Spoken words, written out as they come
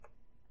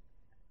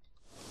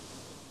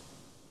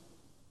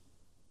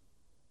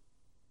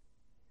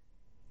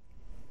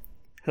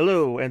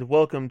Hello, and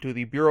welcome to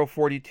the Bureau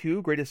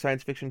 42 Greatest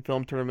Science Fiction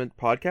Film Tournament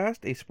podcast,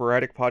 a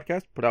sporadic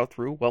podcast put out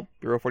through,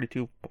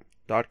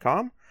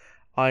 Bureau42.com.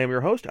 I am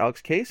your host, Alex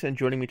Case, and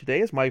joining me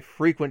today is my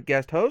frequent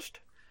guest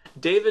host,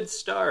 David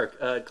Stark.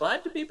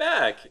 Glad to be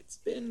back. It's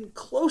been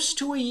close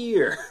to a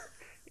year.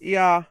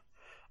 Yeah,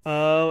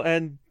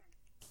 and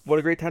what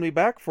a great time to be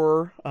back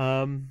for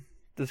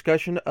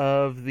discussion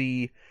of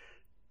depending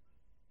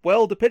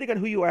on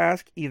who you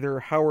ask,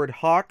 either Howard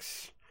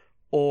Hawks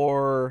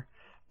or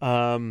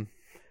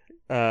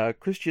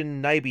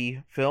Christian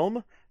Nyby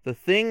film, The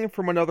Thing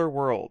from Another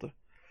World,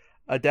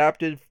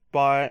 adapted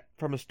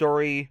from a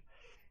story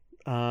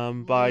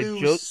by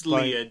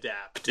loosely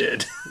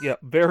adapted. Yeah,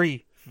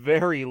 very,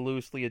 very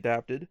loosely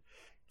adapted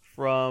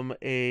from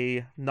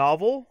a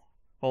whole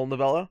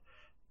novella,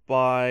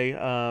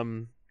 by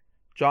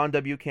John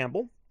W.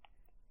 Campbell,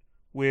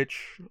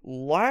 which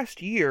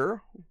last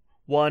year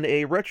won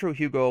a Retro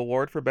Hugo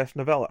Award for Best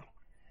Novella.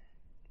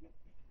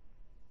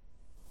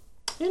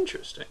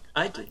 Interesting.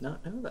 I did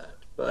not know that,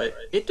 but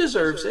it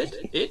deserves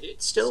it.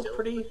 It still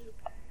pretty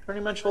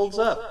much holds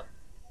up.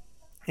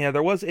 Yeah,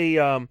 there was I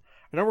don't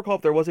recall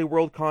if there was a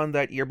World Con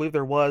that year. I believe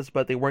there was,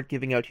 but they weren't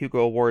giving out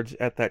Hugo Awards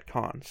at that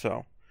con,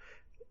 so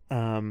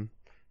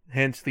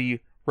hence the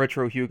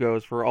Retro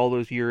Hugos for all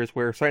those years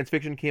where science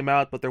fiction came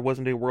out, but there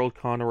wasn't a World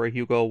Con or a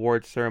Hugo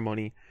Awards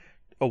ceremony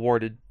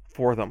awarded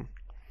for them.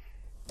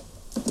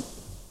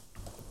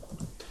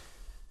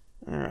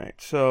 Alright,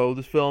 so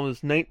this film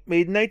is made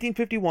in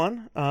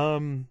 1951,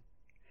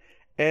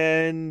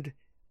 and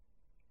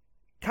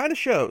kind of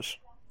shows.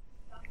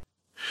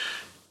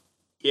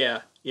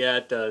 Yeah,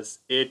 it does.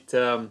 It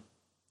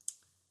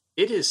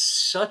is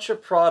such a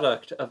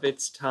product of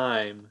its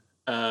time.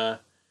 It's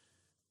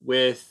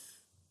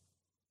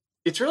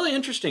really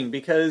interesting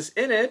because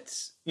in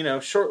it,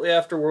 shortly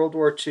after World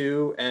War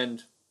II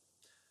and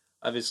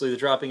obviously the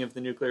dropping of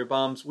the nuclear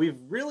bombs, we've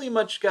really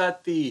much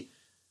got the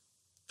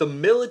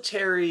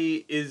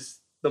military is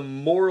the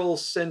moral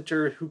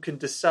center who can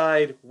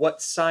decide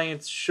what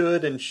science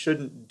should and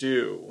shouldn't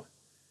do.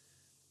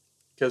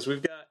 Because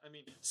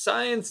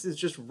science is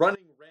just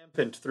running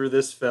rampant through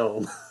this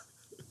film.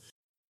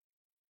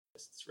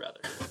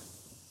 Rather.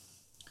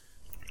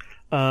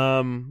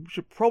 We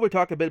should probably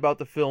talk a bit about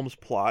the film's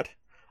plot.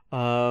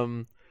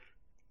 The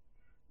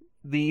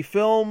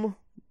film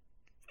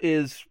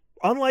is,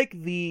 unlike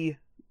the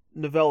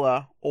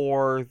novella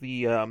or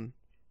the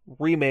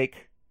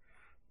remake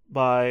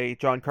by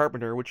John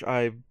Carpenter, which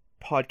I've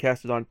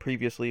podcasted on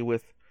previously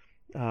with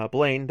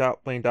Blaine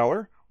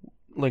Dowler,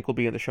 link will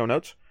be in the show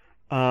notes,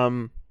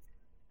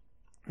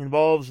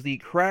 involves the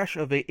crash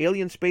of an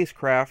alien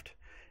spacecraft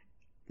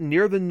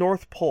near the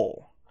North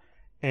Pole,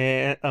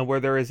 and where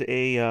there is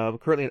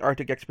currently an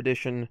Arctic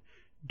expedition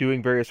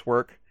doing various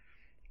work,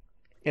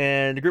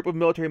 and a group of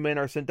military men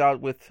are sent out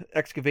with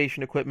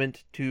excavation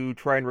equipment to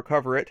try and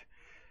recover it.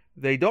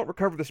 They don't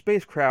recover the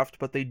spacecraft,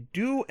 but they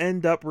do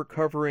end up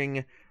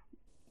recovering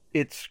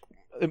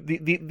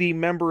the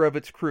member of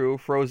its crew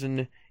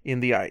frozen in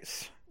the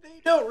ice. They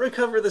don't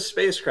recover the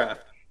spacecraft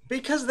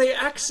because they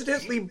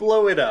accidentally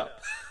blow it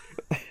up.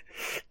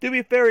 To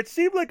be fair, it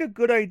seemed like a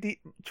good idea.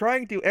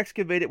 Trying to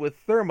excavate it with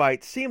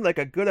thermite seemed like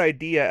a good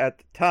idea at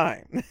the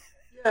time.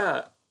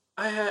 Yeah,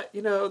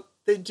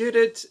 they did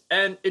it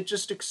and it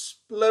just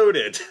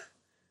exploded.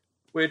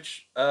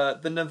 Which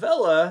the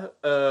novella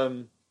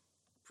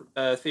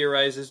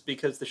theorizes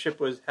because the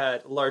ship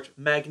had large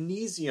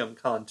magnesium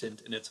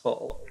content in its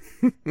hull,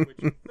 which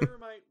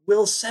thermite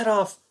will set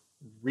off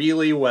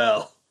really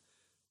well.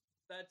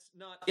 That's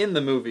not in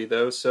the movie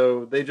though,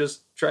 so they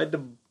just tried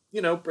to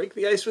break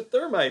the ice with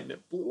thermite and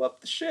it blew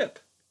up the ship.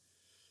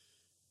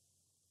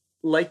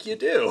 Like you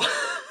do.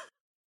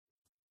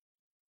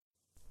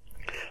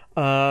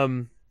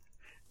 To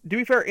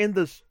be fair, in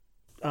this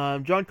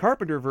John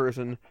Carpenter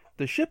version,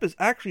 the ship is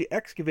actually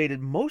excavated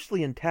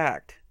mostly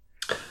intact.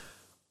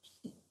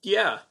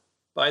 Yeah,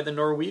 by the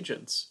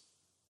Norwegians.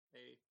 A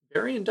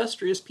very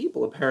industrious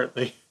people,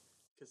 apparently.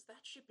 Because that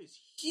ship is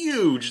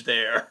huge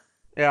there.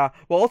 Yeah,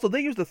 well, also,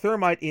 they use the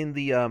thermite in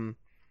the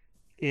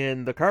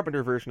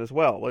Carpenter version as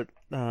well.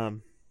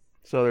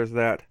 So there's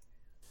that.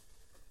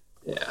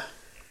 Yeah.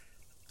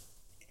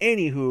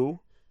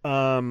 Anywho,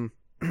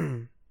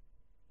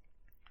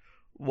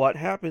 what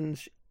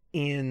happens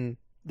in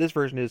this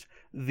version is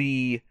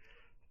the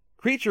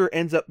creature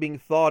ends up being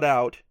thawed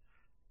out,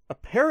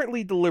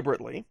 apparently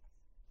deliberately.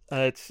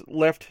 It's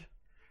left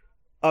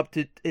up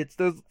to...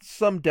 There's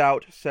some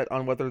doubt set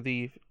on whether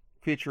the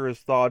creature is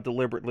thawed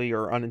deliberately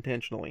or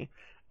unintentionally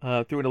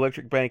through an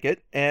electric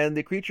blanket, and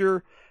the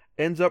creature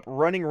ends up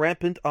running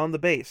rampant on the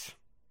base.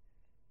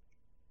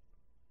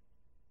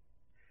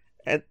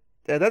 And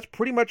that's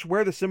pretty much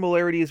where the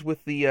similarities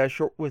with the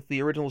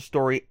original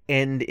story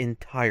end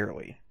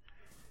entirely.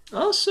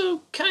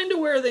 Also, kind of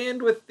where they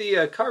end with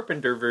the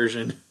Carpenter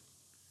version.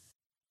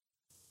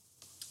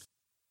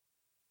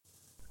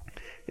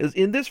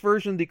 In this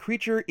version, the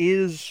creature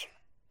is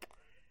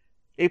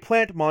a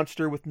plant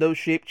monster with no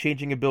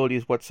shape-changing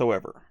abilities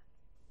whatsoever.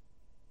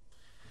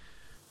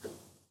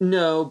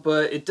 No,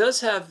 but it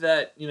does have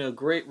that,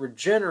 great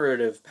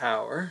regenerative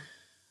power.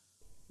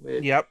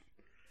 Which, Yep.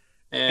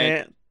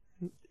 and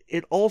And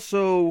it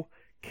also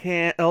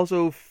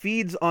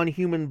feeds on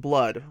human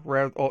blood,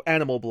 or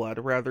animal blood,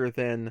 rather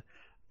than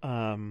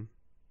um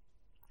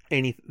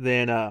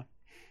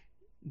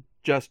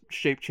just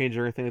shape change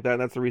or anything like that.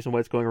 And that's the reason why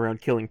it's going around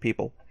killing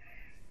people.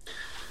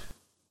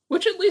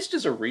 which at least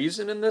is a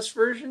reason in this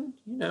version,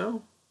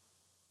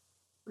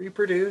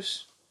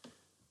 reproduce,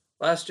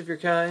 last of your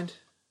kind.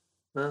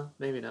 Well,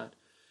 maybe not.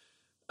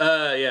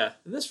 Yeah.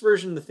 In this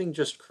version, the thing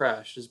just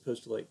crashed as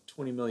opposed to like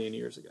 20 million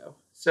years ago.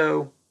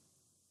 So,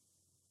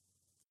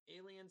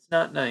 aliens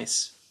not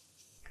nice.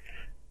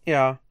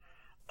 Yeah.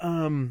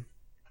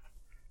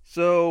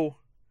 So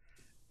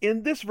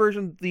in this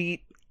version,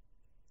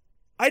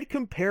 I'd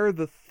compare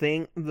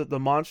the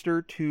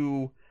monster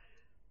to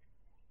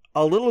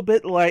a little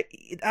bit like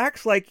it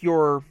acts like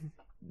your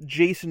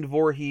Jason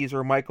Voorhees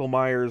or Michael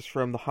Myers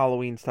from the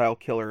Halloween style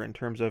killer in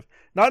terms of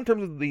not in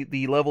terms of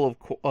the level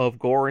of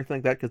gore or anything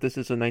like that, because this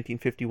is a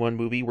 1951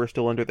 movie. We're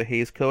still under the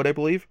Hays Code, I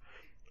believe.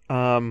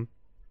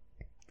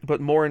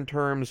 But more in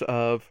terms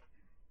of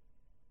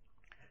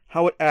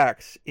how it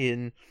acts.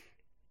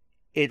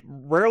 It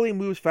rarely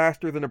moves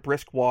faster than a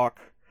brisk walk.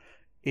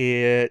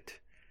 It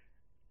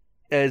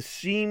is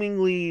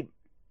seemingly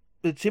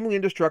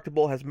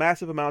indestructible, has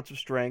massive amounts of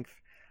strength,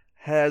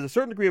 has a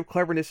certain degree of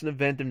cleverness and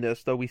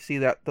inventiveness, though we see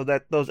that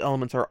those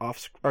elements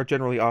are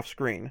generally off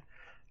screen.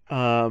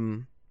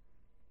 But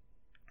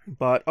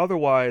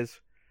otherwise,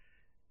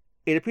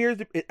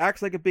 it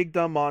acts like a big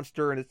dumb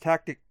monster, and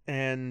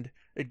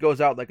it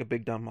goes out like a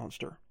big dumb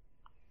monster.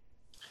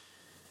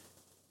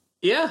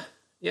 Yeah,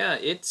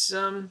 it's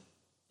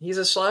he's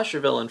a slasher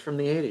villain from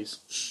the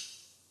 80s.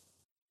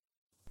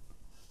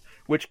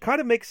 Which kind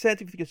of makes sense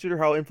if you consider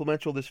how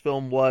influential this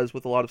film was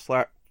with a lot of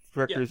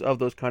directors of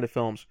those kind of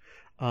films.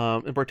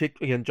 In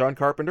particular, again, John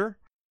Carpenter.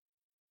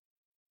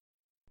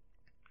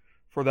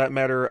 For that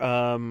matter,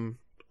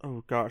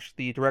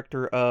 the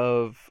director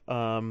of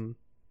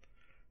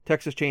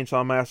Texas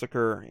Chainsaw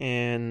Massacre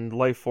and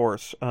Life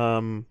Force.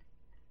 Name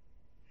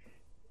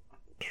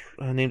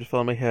just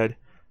fell on my head.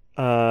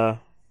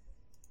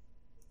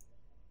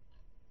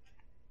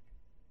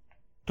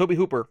 Tobe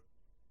Hooper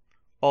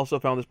also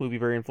found this movie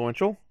very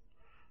influential.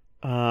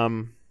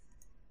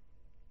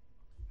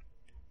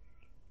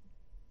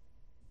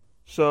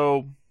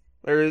 So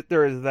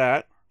there is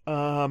that.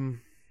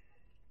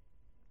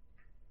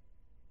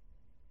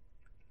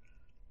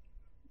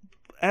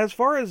 As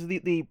far as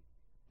the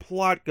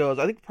plot goes,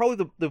 I think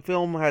probably the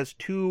film has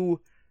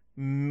two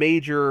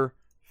major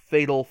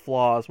fatal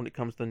flaws when it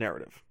comes to the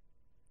narrative.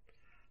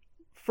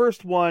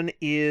 First one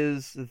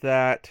is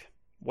that,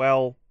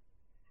 well,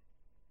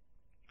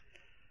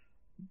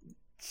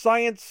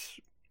 science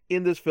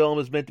in this film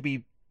is meant to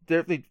be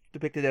definitely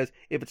depicted as,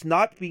 if it's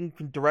not being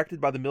directed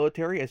by the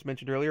military, as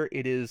mentioned earlier,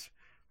 it is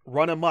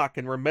run amok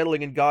and we're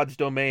meddling in God's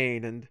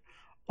domain and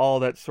all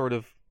that sort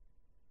of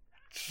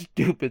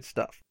stupid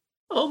stuff.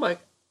 Oh my,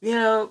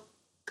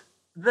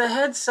 the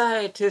head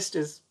scientist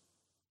is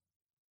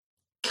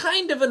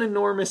kind of an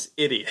enormous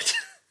idiot.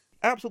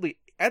 Absolutely.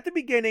 At the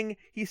beginning,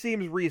 he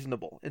seems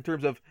reasonable in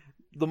terms of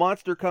the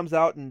monster comes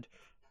out and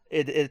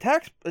it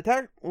attacks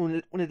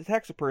when it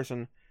attacks a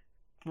person.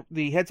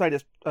 The head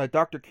scientist,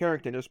 Dr.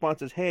 Carrington,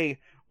 responds is, "Hey,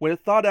 when it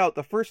thawed out,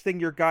 the first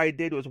thing your guy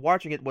did was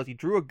watching it was he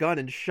drew a gun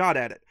and shot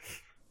at it."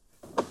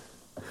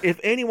 If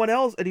any one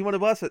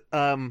of us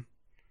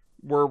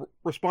were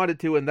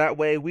responded to in that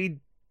way, we'd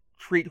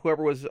treat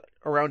whoever was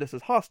around us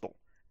as hostile.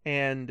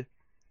 And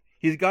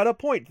he's got a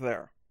point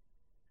there.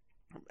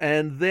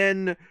 And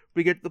then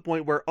we get to the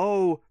point where,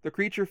 the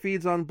creature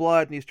feeds on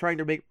blood and he's trying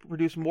to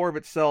produce more of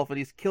itself, and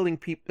he's killing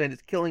people, and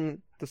it's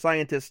killing the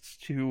scientists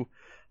to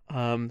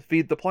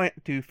feed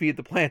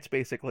the plants,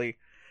 basically.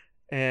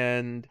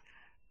 And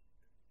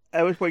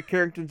at which point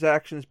Carrington's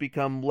actions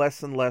become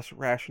less and less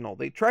rational.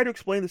 They try to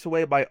explain this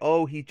away by,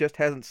 he just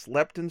hasn't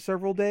slept in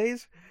several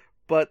days,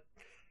 but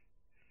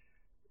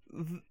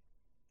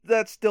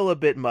that's still a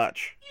bit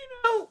much.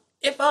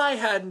 If I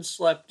hadn't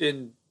slept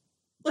in,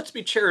 let's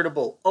be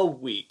charitable, a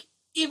week,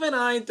 even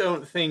I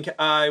don't think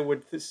I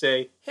would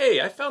say, "Hey,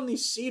 I found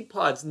these seed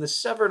pods in the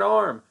severed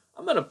arm.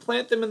 I'm going to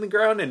plant them in the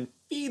ground and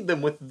feed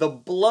them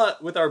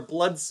with our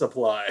blood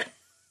supply."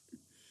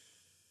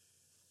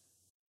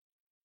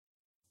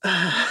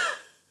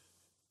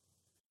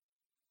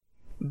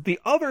 The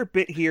other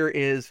bit here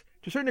is,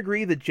 to a certain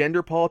degree, the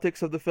gender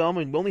politics of the film.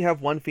 And we only have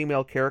one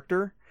female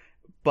character,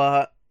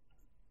 but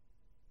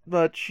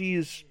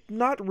she's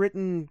not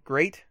written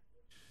great.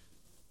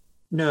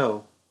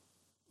 No,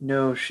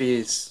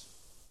 she's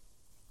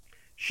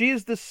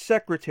the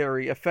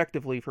secretary,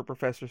 effectively, for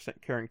Professor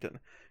Carrington.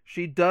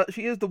 She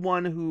is the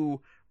one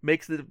who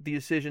makes the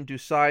decision to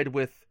side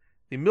with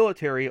the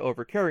military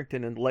over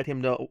Carrington and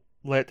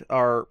let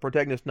our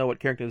protagonist know what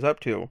Carrington is up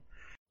to.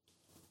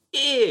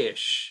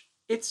 Ish.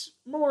 It's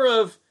more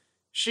of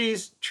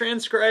she's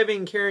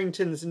transcribing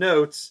Carrington's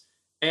notes,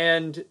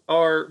 and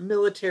our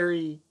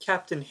military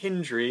Captain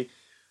Hendry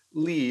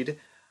lead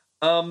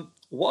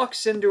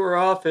walks into her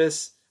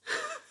office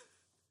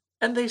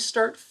and they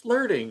start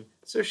flirting.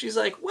 So she's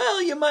like,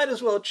 well, you might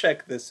as well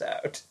check this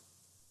out.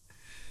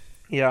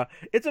 Yeah,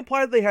 it's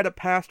implied they had a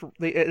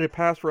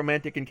past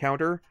romantic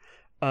encounter.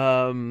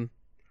 The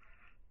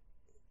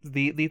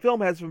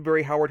film has some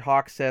very Howard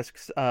Hawks-esque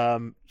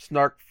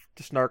snark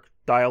to snark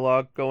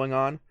dialogue going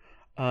on,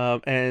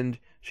 and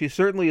she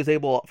certainly is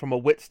able, from a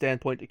wit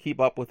standpoint, to keep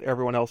up with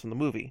everyone else in the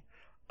movie.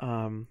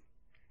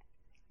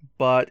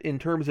 But in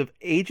terms of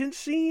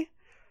agency,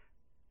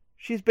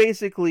 she's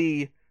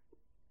basically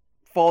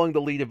following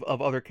the lead of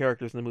other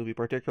characters in the movie,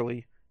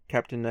 particularly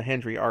Captain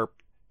Hendry, our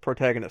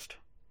protagonist.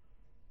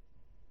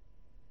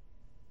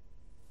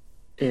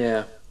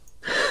 Yeah.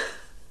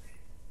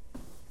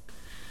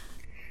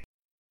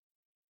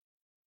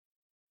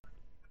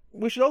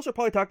 We should also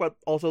probably talk about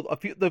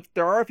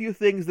there are a few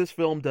things this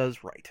film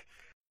does right.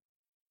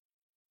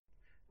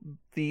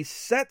 The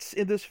sets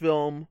in this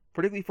film,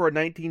 particularly for a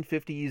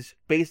 1950s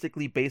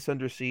basically base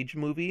under siege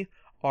movie,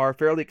 are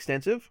fairly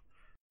extensive.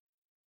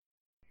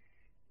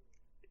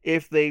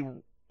 If they,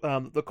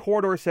 the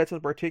corridor sets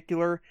in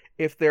particular,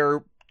 if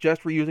they're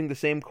just reusing the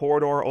same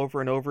corridor over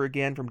and over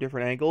again from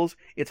different angles,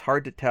 it's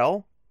hard to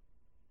tell.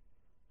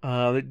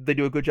 They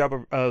do a good job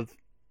of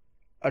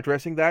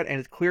addressing that, and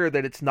it's clear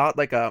that it's not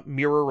like a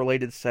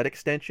mirror-related set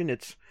extension.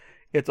 It's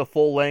a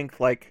full length,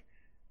 like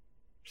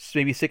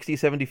maybe 60,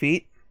 70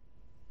 feet.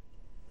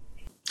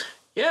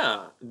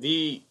 Yeah,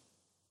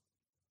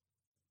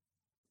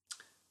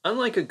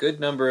 unlike a good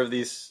number of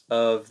this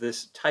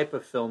type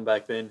of film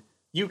back then,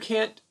 you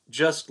can't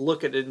just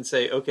look at it and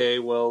say, okay,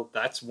 well,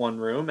 that's one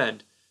room,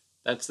 and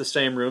that's the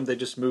same room. They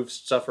just move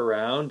stuff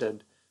around,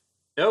 and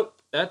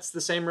nope, that's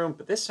the same room,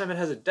 but this time it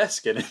has a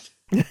desk in it.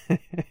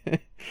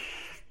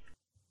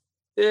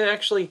 It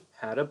actually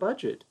had a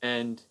budget,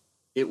 and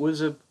it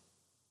worked.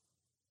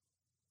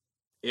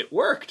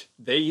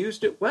 They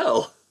used it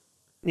well.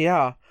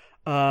 Yeah.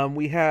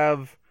 We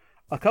have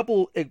a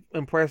couple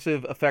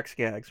impressive effects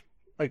gags.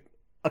 Like,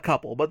 a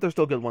couple, but they're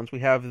still good ones. We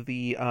have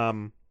the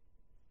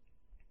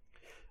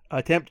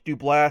attempt to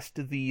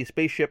blast the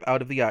spaceship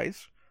out of the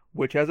ice,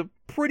 which has a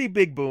pretty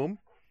big boom.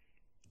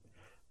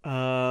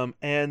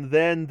 And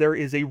then there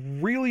is a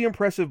really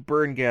impressive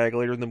burn gag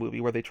later in the movie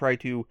where they try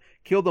to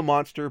kill the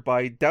monster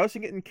by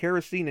dousing it in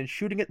kerosene and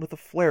shooting it with a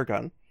flare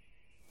gun.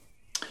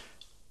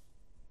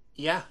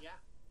 Yeah,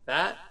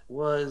 that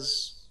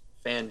was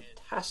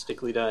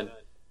fantastically done.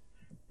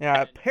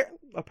 Yeah,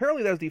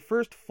 apparently that was the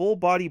first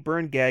full-body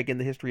burn gag in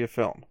the history of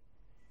film.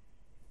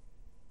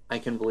 I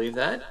can believe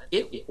that.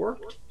 It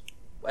worked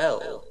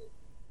well.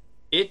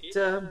 It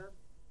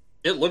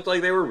looked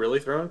like they were really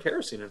throwing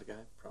kerosene at a guy.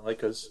 Probably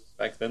because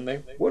back then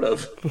they would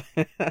have.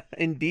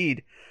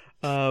 Indeed.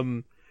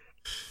 I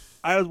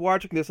was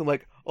watching this and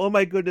like, oh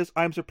my goodness,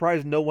 I'm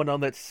surprised no one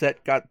on that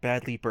set got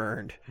badly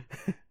burned.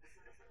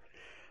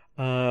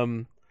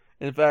 In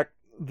fact,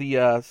 the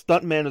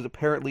stuntman was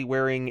apparently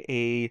wearing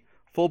a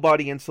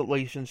full-body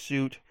insulation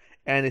suit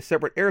and a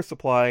separate air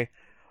supply,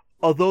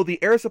 although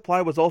the air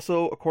supply was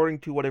also, according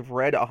to what I've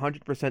read,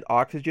 100%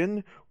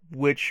 oxygen,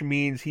 which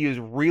means he is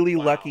really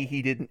lucky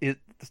the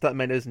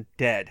stuntman isn't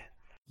dead.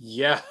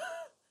 Yeah.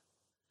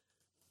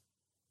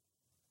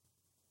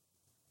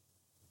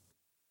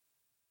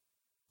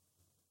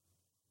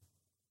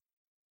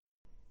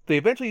 They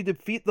eventually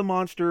defeat the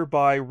monster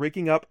by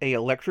rigging up a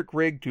electric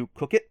rig to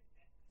cook it.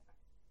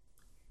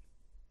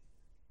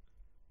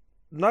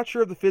 Not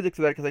sure of the physics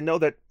of that, because I know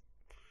that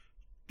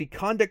the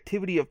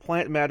conductivity of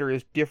plant matter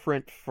is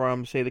different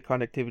from, say, the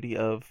conductivity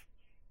of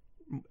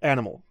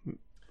animal.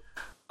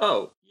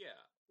 Oh, yeah.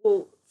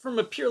 Well, from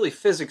a purely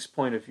physics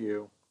point of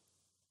view,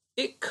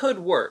 it could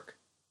work,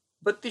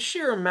 but the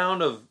sheer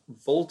amount of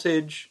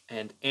voltage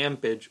and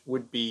ampage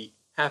would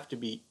have to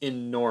be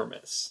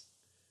enormous.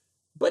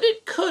 But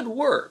it could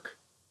work.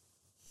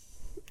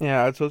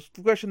 Yeah, so it's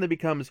the question that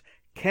becomes,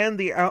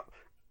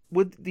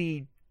 would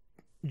the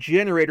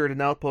generator at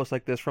an outpost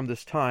like this from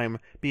this time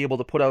be able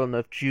to put out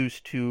enough juice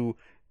to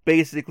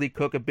basically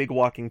cook a big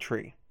walking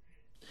tree?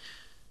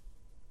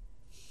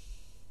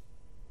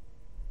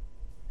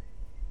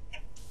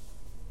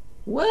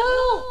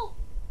 Well,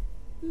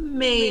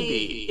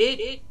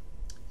 maybe.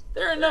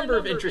 There are a number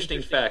of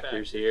interesting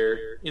factors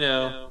here.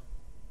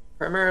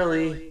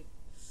 Primarily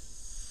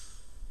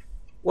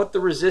what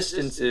the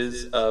resistance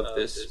is of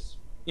this.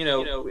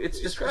 It's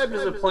described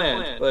as a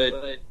plant,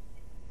 but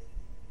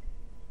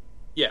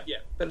yeah,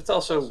 but it's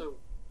also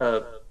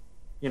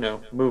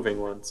moving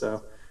one,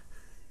 so.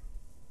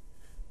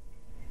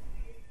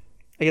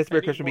 I guess the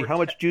better question would be, how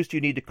much juice do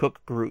you need to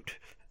cook Groot?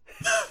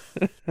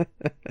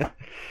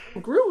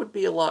 Groot would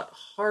be a lot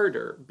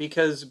harder,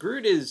 because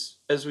Groot is,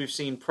 as we've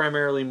seen,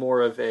 primarily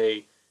more of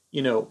a,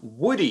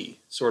 woody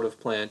sort of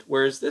plant,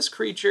 whereas this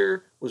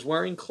creature was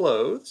wearing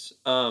clothes,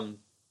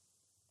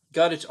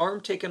 got its arm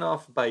taken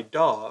off by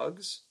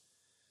dogs,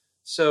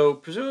 so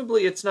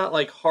presumably it's not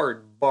like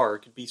hard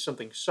bark, it'd be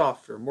something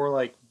softer, more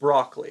like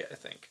broccoli, I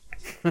think.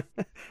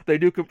 They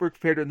do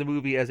compare it in the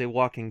movie as a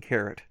walking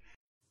carrot.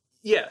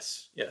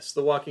 Yes,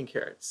 the walking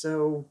carrot.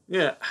 So,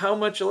 yeah, how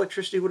much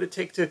electricity would it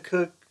take to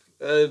cook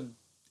a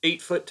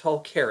 8-foot tall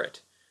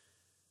carrot?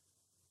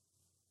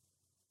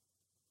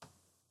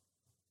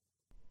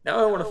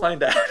 Now I want to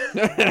find out.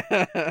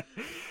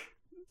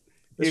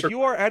 If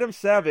you are Adam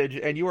Savage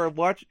and you are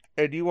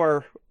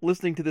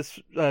listening to this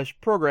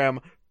program,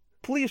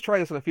 please try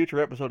this on a future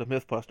episode of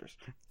Mythbusters.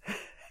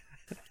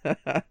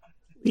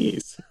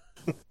 Please.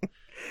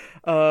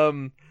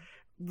 The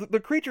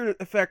creature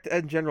effect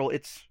in general,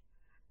 it's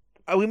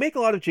we make a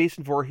lot of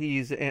Jason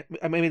Voorhees, and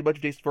I made a bunch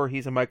of Jason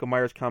Voorhees and Michael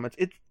Myers comments.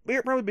 It's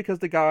probably because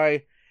the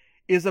guy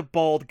is a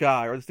bald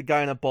guy, or it's the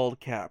guy in a bald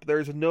cap.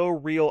 There's no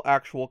real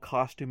actual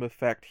costume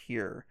effect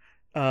here.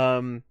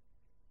 There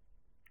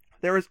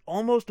is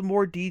almost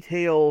more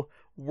detail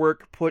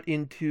work put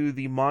into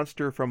the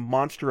monster from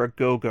Monster A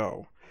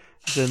Go-Go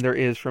than there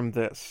is from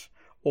this,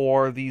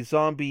 or the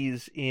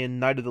zombies in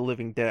Night of the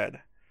Living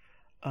Dead,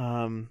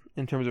 in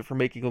terms of for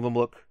making them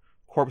look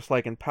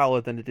corpse-like and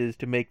pallid than it is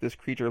to make this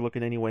creature look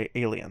in any way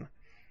alien.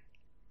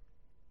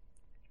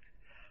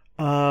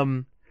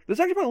 This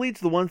actually probably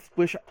leads to the one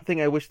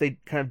thing I wish they'd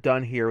kind of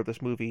done here with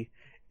this movie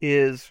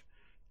is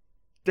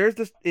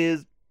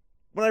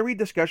when I read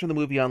discussion of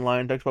the movie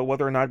online, it talks about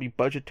whether or not it'd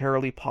be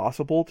budgetarily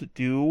possible to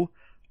do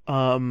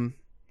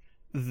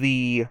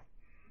the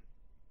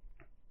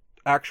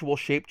actual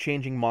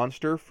shape-changing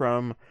monster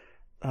from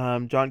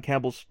John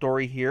Campbell's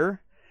story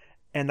here,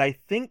 and I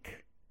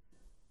think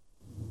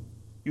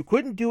you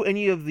couldn't do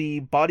any of the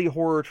body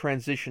horror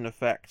transition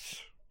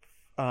effects,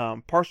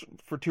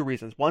 for two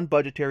reasons. One,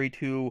 budgetary.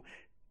 Two,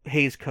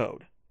 Hays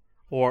Code,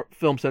 or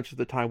film censors at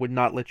the time would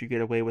not let you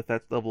get away with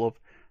that level of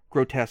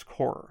grotesque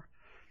horror.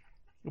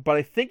 But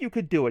I think you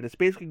could do it. It's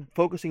basically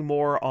focusing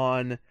more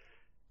on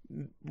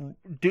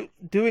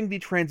doing the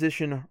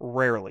transition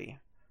rarely,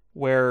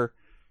 where,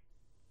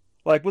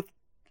 like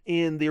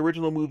in the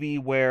original movie,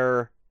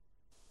 where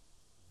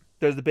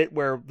there's a bit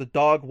where the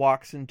dog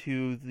walks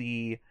into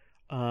the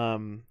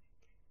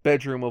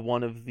bedroom of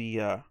one of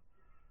the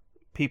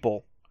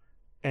people,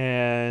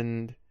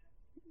 and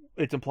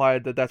it's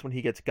implied that that's when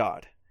he gets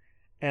got.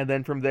 And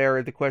then from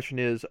there, the question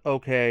is,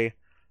 okay,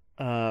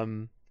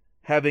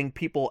 having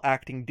people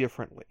acting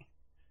differently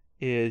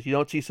is you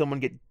don't see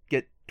someone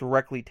get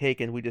directly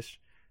taken. We just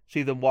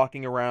see them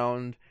walking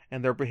around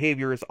and their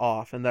behavior is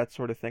off and that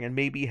sort of thing. And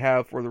maybe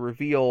have, for the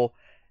reveal,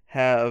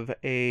 have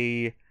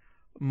a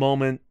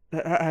moment,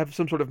 have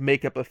some sort of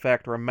makeup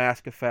effect or a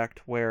mask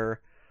effect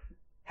where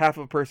half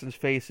of a person's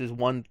face is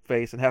one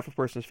face and half of a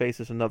person's face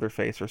is another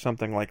face or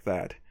something like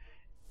that.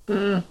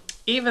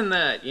 Even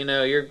that,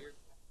 you're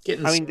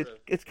getting... I mean,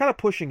 it's kind of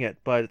pushing it,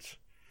 but it's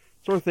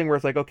sort of thing where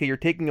it's like, okay, you're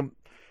taking them...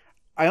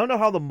 I don't know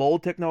how the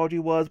mold technology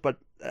was, but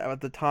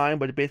at the time,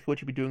 but basically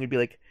what you'd be doing would be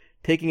like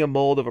taking a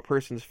mold of a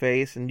person's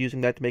face and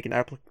using that to make an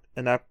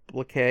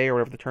applique or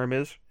whatever the term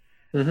is,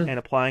 and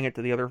applying it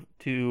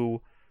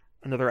to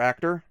another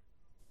actor.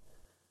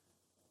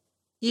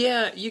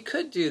 Yeah, you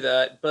could do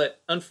that,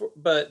 but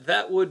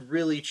that would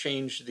really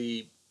change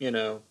the,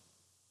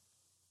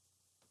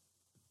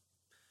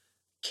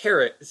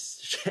 carrot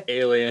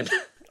alien.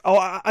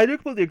 Oh, I do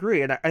completely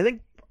agree, and I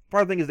think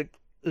part of the thing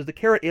is the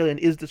carrot alien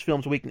is this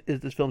film's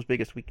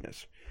biggest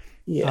weakness.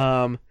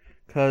 Yeah.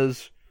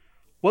 Because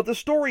what the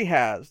story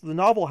has, the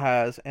novel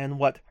has, and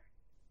what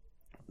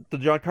the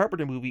John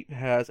Carpenter movie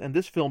has, and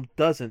this film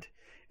doesn't,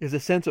 is a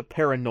sense of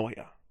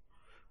paranoia.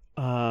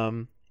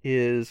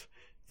 Is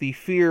the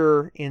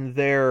fear in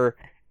there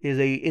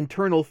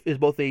is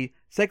both a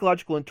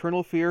psychological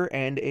internal fear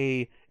and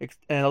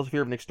also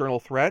fear of an external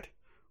threat.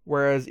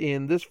 Whereas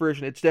in this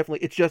version, it's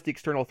just the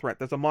external threat.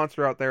 There's a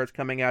monster out there. It's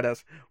coming at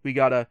us. We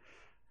gotta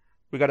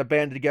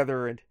band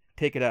together and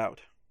take it out.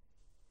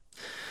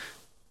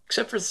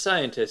 Except for the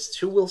scientists,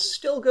 who will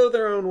still go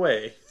their own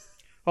way.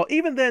 Well,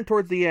 even then,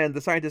 towards the end,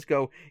 the scientists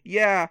go,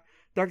 "Yeah,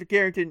 Dr.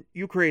 Carrington,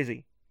 you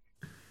crazy.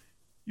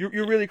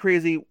 You're really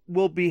crazy.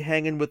 We'll be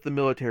hanging with the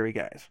military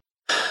guys."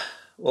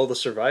 Well, the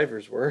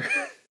survivors were.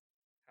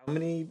 How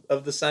many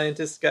of the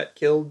scientists got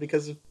killed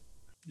because of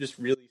just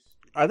really...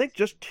 I think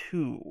just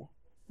 2.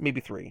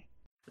 Maybe 3.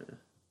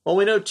 Well,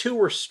 we know 2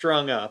 were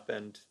strung up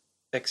and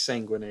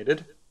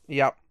exsanguinated.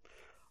 Yep.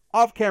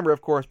 Off camera,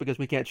 of course, because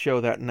we can't show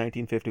that in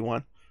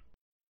 1951.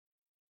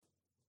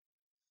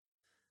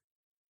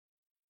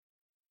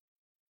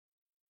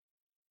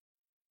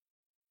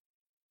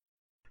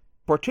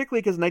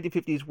 Particularly because the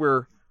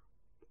 1950s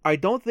I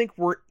don't think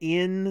we're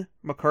in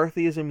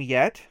McCarthyism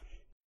yet.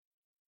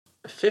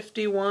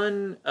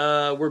 51,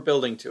 we're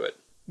building to it.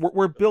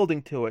 We're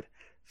building to it.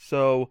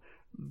 So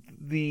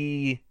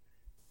the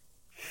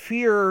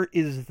fear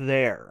is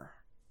there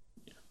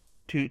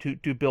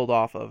to build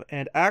off of.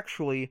 And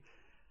actually,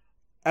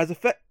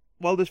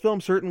 while this film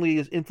certainly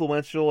is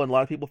influential and a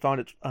lot of people found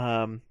it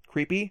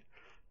creepy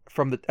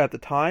at the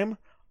time,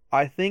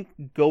 I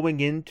think going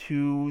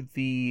into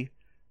the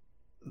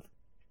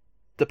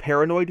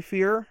paranoid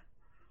fear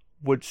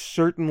would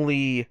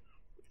certainly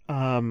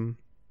probably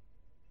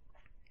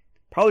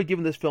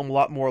given this film a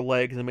lot more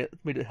legs and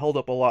made it held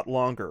up a lot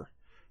longer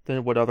than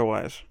it would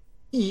otherwise.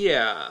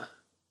 Yeah.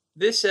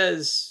 this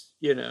as,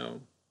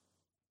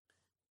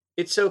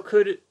 it's so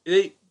could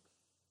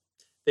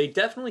they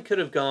definitely could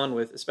have gone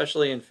with,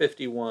 especially in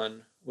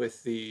 51,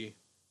 with the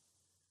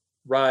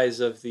rise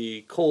of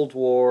the Cold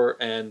War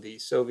and the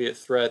Soviet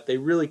threat. They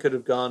really could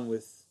have gone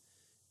with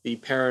the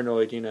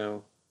paranoid,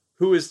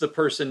 who is the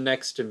person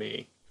next to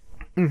me?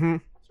 Mm-hmm.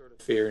 Sort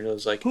of fear. And it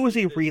was like, who is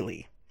he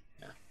really?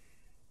 Yeah.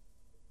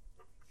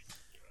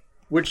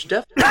 Which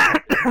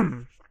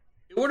definitely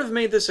it would have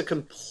made this a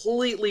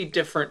completely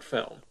different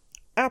film.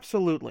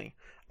 Absolutely.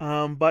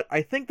 But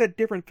I think that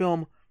different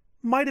film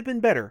might have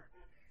been better.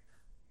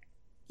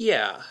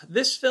 Yeah,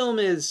 this film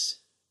is...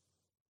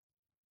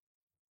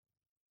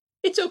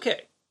 It's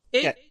okay.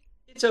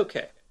 It's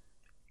okay.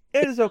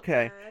 It is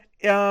okay.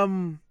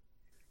 Kind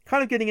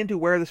of getting into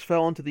where this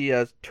fell into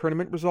the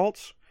tournament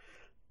results.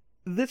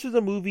 This is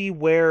a movie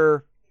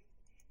where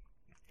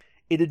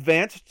it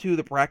advanced to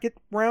the bracket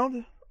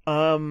round,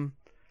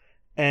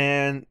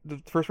 and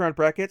the first round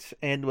brackets,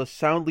 and was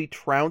soundly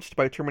trounced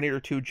by Terminator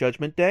 2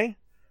 Judgment Day.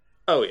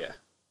 Oh, yeah.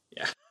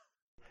 Yeah.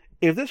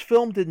 If this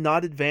film did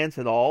not advance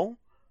at all,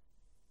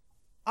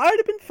 I'd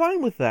have been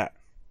fine with that.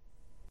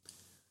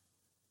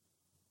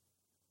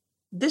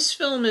 This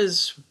film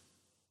is...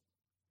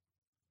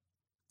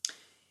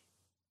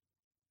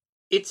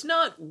 It's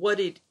not what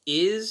it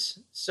is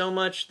so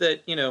much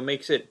that,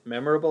 makes it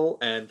memorable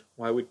and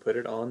why we'd put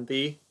it on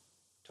the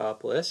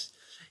top list.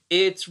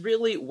 It's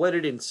really what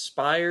it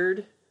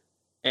inspired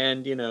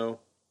and,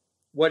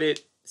 what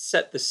it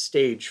set the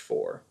stage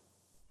for.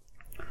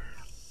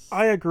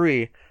 I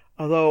agree.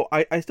 Although,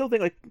 I still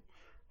think, like,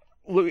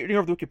 looking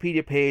over the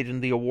Wikipedia page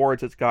and the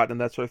awards it's gotten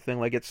and that sort of thing,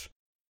 like, it's...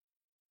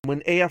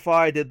 When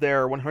AFI did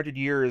their 100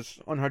 Years,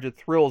 100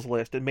 Thrills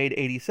list, it made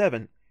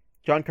 87.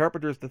 John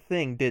Carpenter's The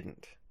Thing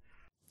didn't.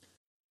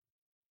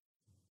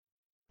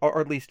 Or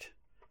at least,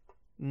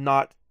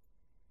 not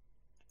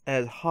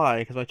as high,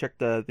 because when I checked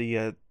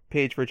the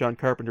page for John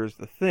Carpenter's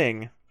The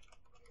Thing...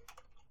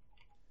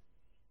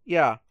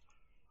 Yeah.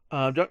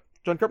 John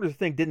Carpenter's The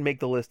Thing didn't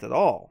make the list at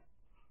all.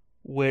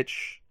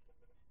 Which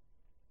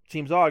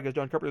seems odd, because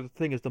John Carpenter's The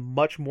Thing is the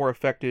much more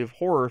effective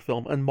horror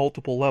film on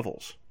multiple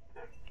levels.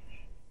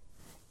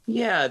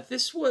 Yeah,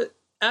 this was...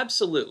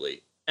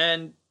 Absolutely.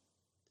 And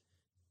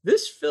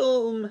this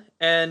film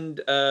and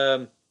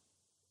the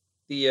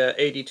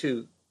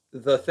 82,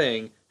 The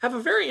Thing, have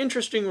a very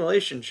interesting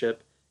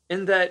relationship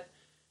in that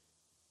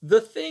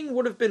The Thing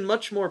would have been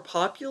much more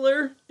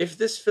popular if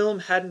this film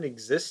hadn't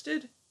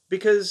existed,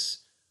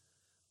 because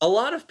a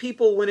lot of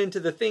people went into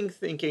The Thing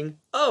thinking,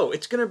 oh,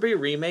 it's going to be a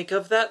remake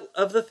of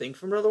The Thing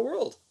from Another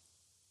World.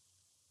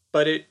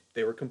 But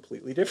they were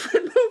completely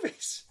different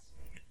movies.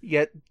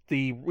 Yet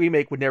the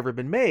remake would never have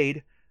been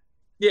made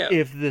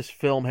if this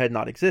film had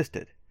not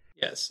existed.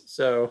 Yes,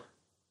 so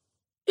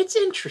it's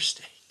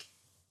interesting.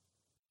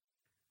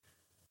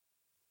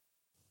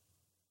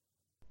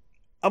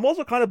 I'm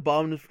also kind of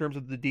bummed in terms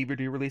of the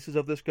DVD releases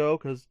of this go,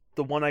 because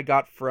the one I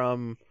got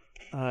from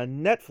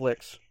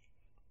Netflix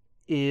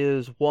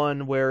is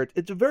one where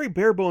it's a very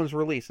bare bones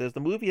release, as the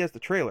movie has the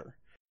trailer.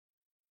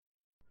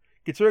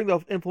 Considering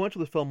how influential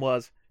this film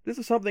was, this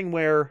is something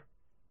where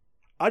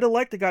I'd have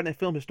liked to have gotten a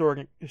film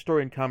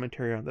historian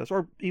commentary on this,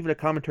 or even a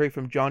commentary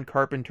from John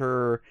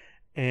Carpenter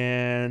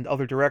and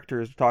other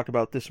directors to talk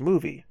about this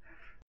movie.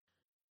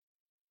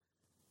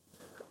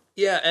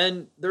 Yeah,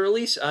 and the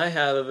release I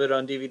have of it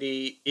on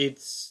DVD,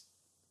 it's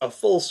a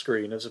full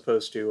screen as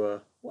opposed to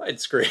a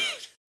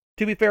widescreen.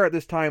 To be fair, at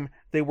this time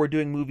they were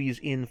doing movies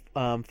in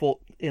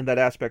in that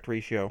aspect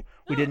ratio.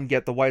 We didn't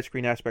get the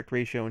widescreen aspect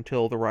ratio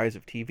until the rise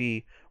of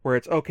TV, where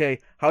it's okay.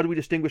 How do we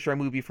distinguish our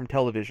movie from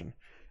television?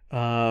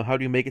 How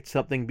do you make it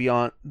something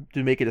beyond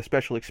to make it a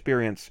special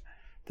experience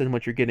than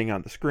what you're getting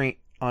on the screen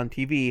on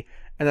TV?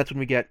 And that's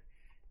when you get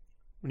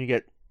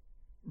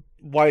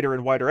wider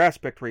and wider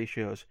aspect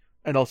ratios,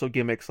 and also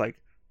gimmicks like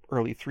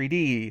early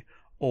 3D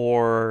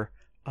or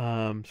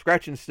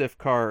scratch and sniff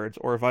cards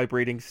or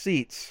vibrating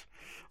seats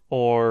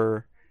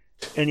or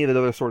any of that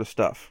other sort of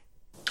stuff.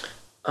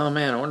 Oh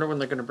man, I wonder when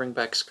they're going to bring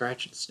back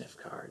scratch and sniff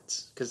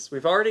cards, because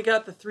we've already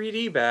got the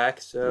 3D back.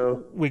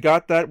 So we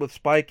got that with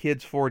Spy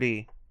Kids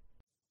 4D.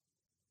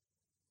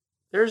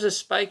 There's a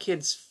Spy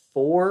Kids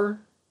 4?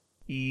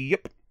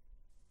 Yep.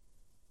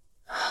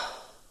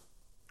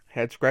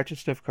 Had scratch and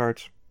sniff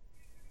cards.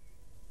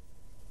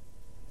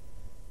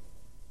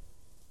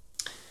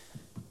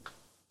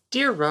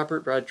 Dear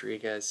Robert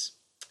Rodriguez,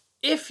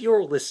 if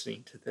you're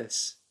listening to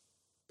this,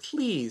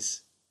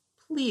 please,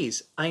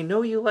 I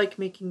know you like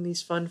making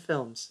these fun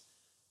films,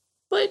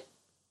 but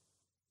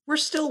we're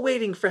still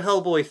waiting for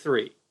Hellboy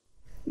 3.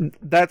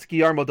 That's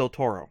Guillermo del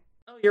Toro.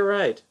 Oh, you're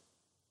right.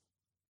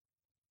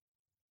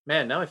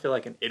 Man, now I feel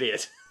like an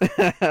idiot.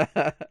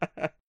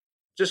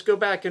 Just go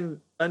back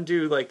and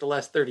undo, like, the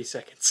last 30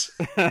 seconds.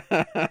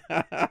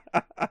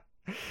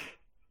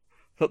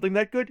 Something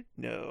that good?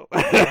 No.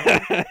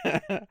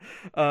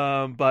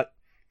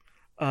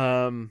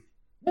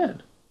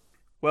 Man.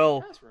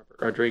 Well, how's Robert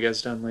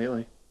Rodriguez done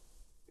lately?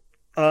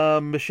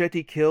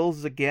 Machete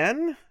Kills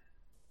again?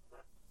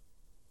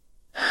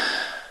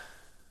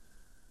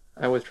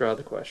 I withdraw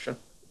the question.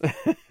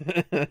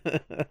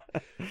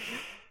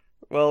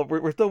 Well,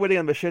 we're still waiting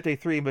on Machete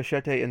 3,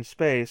 Machete in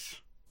Space,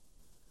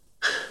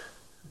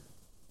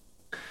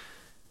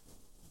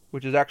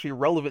 which is actually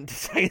relevant to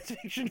science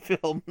fiction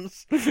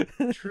films.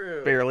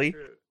 True. Barely.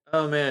 True.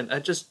 Oh man, I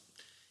kind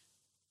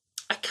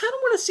of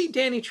want to see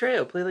Danny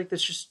Trejo play like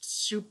this just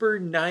super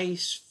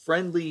nice,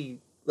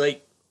 friendly,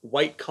 like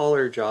white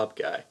collar job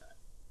guy.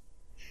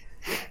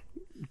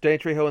 Danny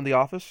Trejo in The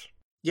Office?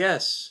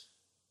 Yes.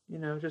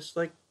 Just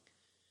like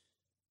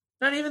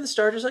not even the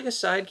star, just like a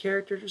side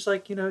character, just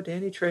like,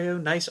 Danny Trejo,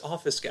 nice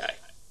office guy.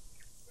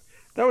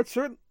 That's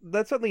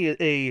certainly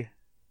a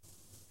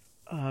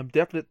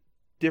definite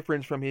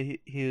difference from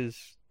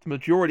his the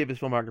majority of his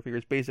filmography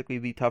is basically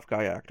the tough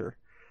guy actor.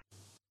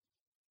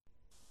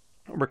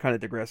 We're kind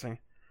of digressing.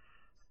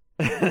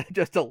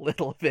 Just a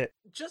little bit.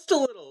 Just a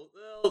little.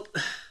 Well,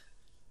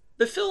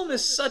 the film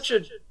is such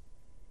a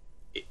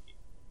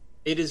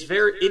it is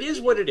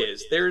what it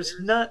is. There's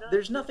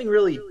nothing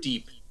really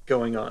deep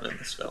going on in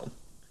this film.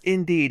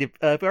 Indeed.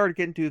 If I were to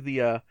get into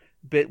the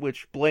bit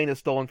which Blaine has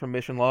stolen from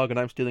Mission Log and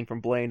I'm stealing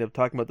from Blaine of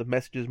talking about the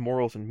messages,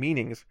 morals, and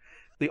meanings,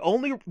 the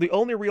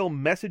only real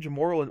message,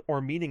 moral,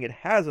 or meaning it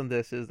has in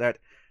this is that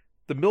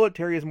the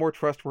military is more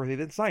trustworthy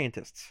than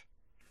scientists,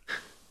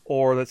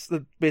 or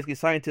basically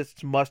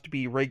scientists must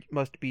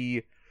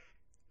be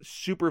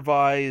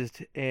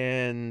supervised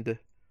and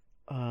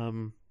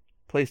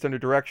placed under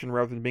direction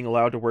rather than being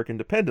allowed to work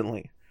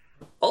independently.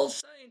 All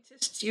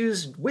scientists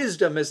use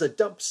wisdom as a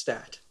dump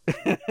stat.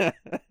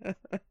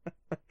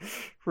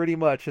 Pretty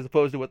much, as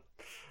opposed to what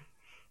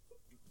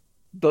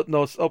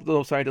no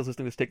scientists listening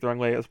to this take the wrong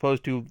way, as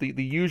opposed to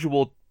the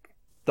usual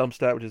dump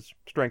stat, which is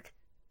strength.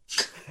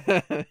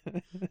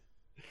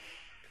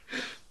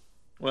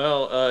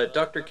 Well,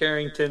 Dr.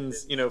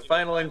 Carrington's,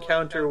 final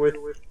encounter with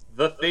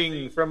the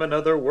thing from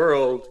another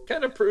world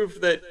kind of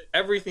proved that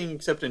everything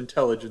except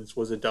intelligence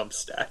was a dump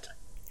stat.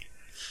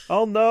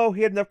 Oh no,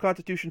 he had enough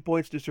constitution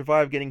points to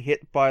survive getting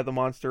hit by the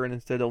monster and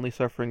instead only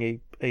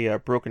suffering a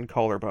broken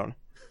collarbone.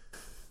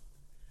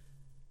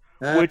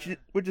 Which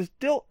is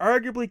still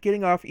arguably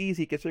getting off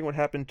easy considering what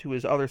happened to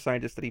his other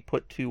scientists that he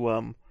put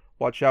to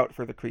watch out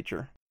for the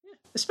creature.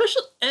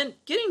 Especially, and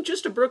getting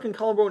just a broken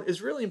collarbone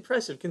is really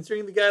impressive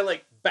considering the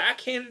guy,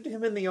 backhanded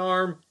him in the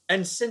arm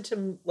and sent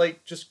him,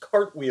 just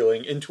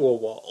cartwheeling into a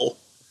wall.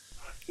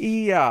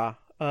 Yeah,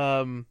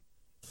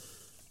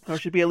 there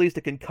should be at least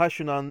a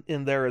concussion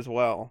in there as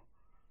well.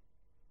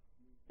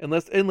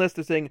 Unless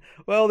they're saying,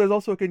 well, there's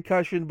also a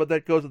concussion, but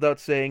that goes without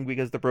saying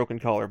because of the broken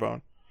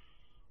collarbone.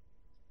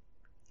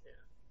 Yeah.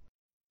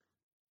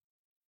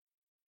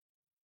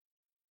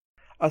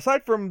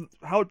 Aside from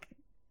how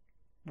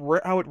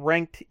it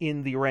ranked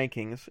in the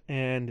rankings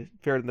and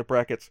fared in the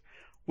brackets,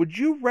 would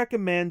you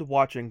recommend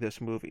watching this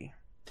movie?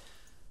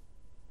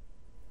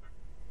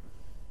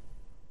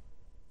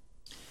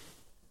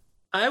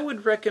 I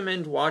would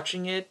recommend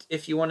watching it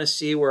if you want to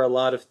see where a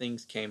lot of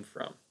things came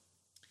from.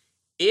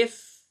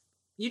 If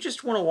you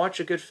just want to watch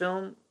a good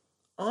film,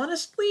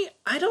 honestly,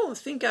 I don't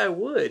think I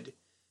would.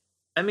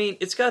 I mean,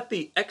 it's got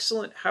the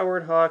excellent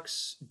Howard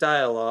Hawks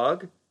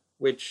dialogue,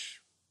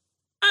 which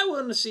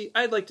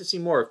I'd like to see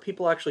more of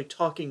people actually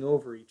talking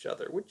over each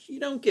other, which you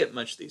don't get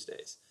much these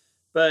days.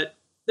 But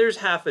there's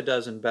half a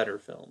dozen better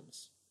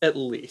films, at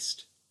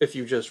least, if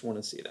you just want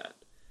to see that.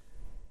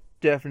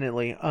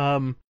 Definitely.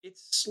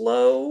 It's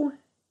slow,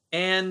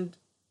 and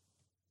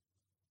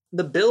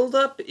the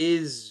build-up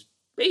is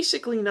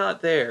basically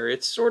not there.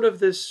 It's sort of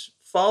this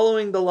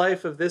following the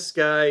life of this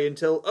guy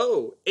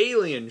until,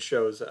 Alien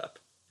shows up.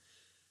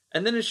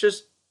 And then it's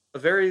just a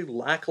very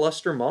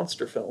lackluster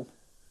monster film.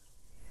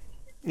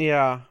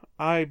 Yeah,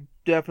 I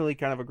definitely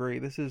kind of agree.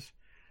 This is...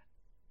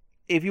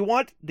 If you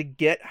want to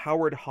get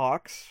Howard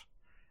Hawks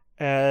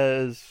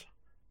as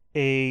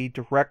a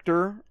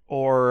director,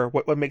 or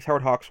what makes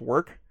Howard Hawks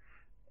work,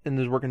 and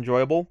his work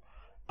enjoyable,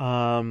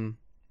 The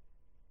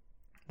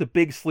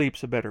Big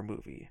Sleep's a better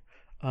movie.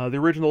 The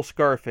original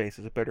Scarface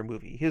is a better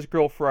movie. His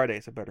Girl Friday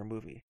is a better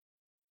movie.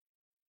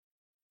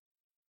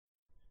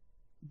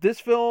 This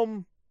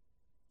film,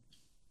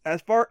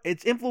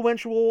 it's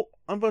influential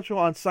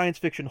on science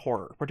fiction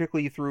horror,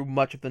 particularly through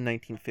much of the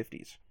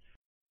 1950s.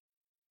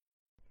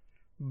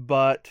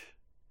 But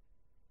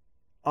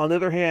on the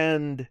other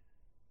hand,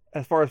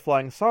 as far as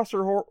flying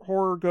saucer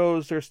horror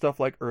goes, there's stuff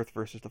like Earth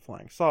versus the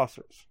Flying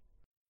Saucers.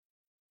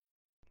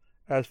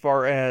 As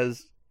far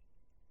as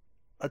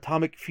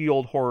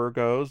atomic-fueled horror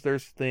goes,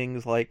 there's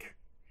things like,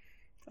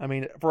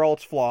 for all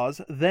its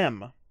flaws,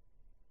 Them.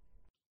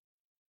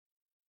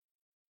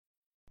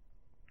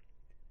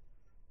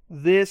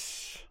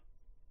 This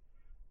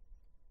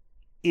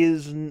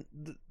is, and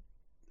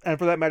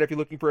for that matter, if you're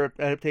looking for an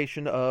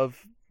adaptation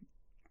of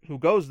Who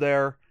Goes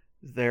There,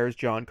 there's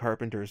John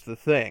Carpenter's The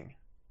Thing.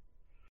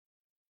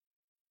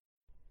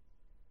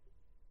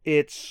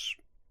 It's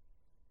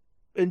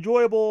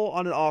enjoyable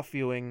on an off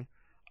viewing.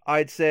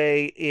 I'd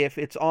say if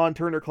it's on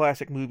Turner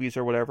Classic Movies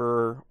or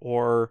whatever,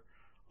 or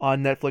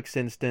on Netflix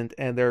Instant,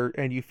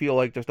 and you feel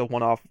like just a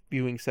one-off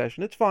viewing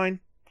session, it's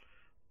fine.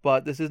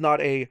 but this is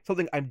not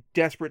something I'm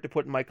desperate to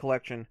put in my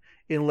collection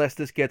unless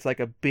this gets like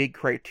a big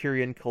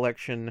Criterion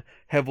Collection,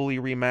 heavily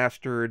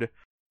remastered,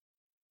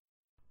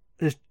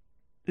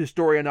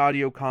 historian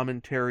audio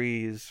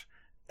commentaries,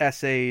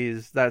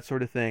 essays, that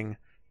sort of thing.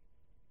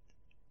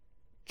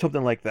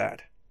 Something like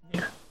that.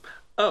 Yeah.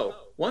 Oh,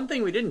 one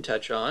thing we didn't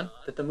touch on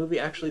that the movie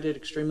actually did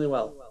extremely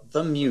well: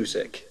 the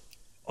music.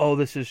 Oh,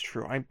 this is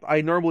true.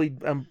 I normally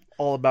am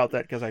all about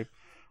that because I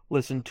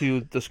listen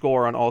to the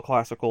score on All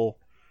Classical,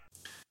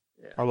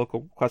 our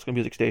local classical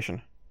music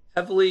station.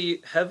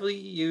 Heavily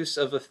use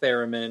of a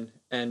theremin,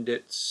 and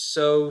it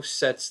so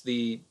sets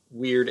the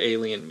weird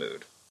alien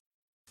mood.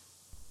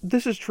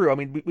 This is true. I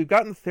mean, we've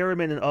gotten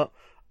theremin in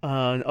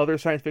other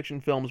science fiction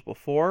films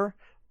before,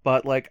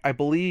 but like I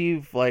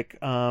believe like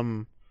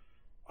what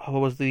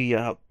was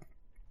the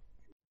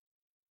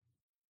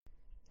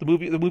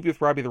movie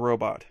with Robbie the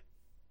Robot?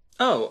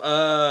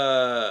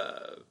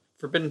 Oh,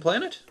 Forbidden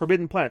Planet?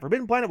 Forbidden Planet.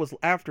 Forbidden Planet was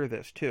after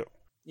this too.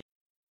 Yeah.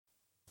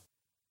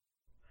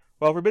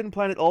 Well, Forbidden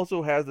Planet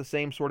also has the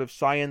same sort of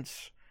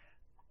science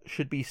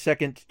should be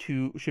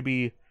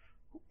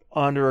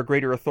under a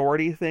greater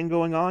authority thing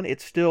going on.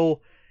 It's a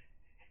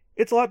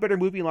lot better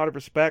movie in a lot of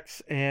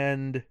respects,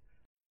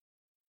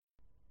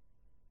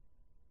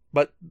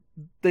 but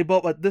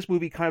this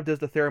movie kind of does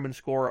the theremin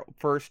score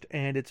first,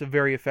 and it's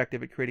very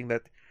effective at creating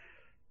that,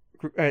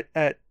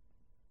 at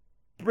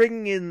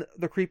bringing in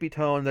the creepy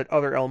tone that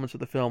other elements of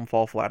the film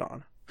fall flat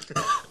on.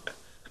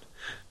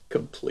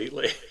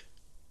 Completely.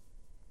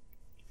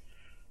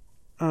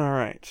 All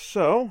right,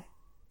 so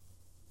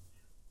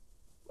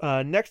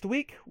next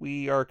week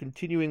we are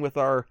continuing with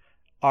our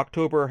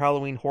October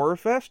Halloween Horror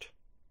Fest,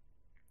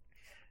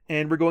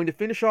 and we're going to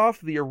finish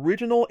off the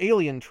original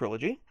Alien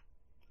trilogy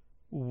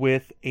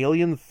with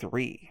Alien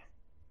 3.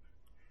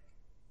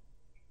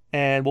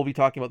 And we'll be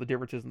talking about the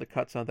differences in the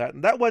cuts on that.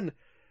 And that one's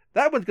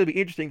going to be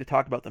interesting to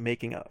talk about the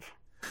making of.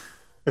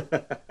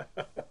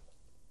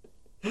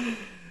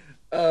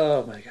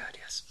 Oh my god,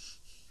 yes.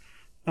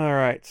 All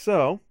right,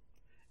 so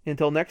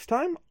until next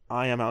time,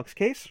 I am Alex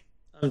Case.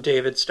 I'm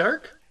David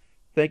Stark.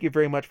 Thank you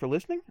very much for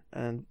listening,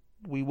 and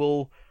we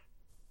will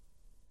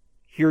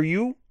hear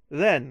you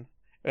then.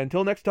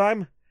 Until next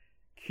time,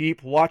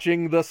 keep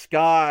watching the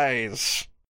skies.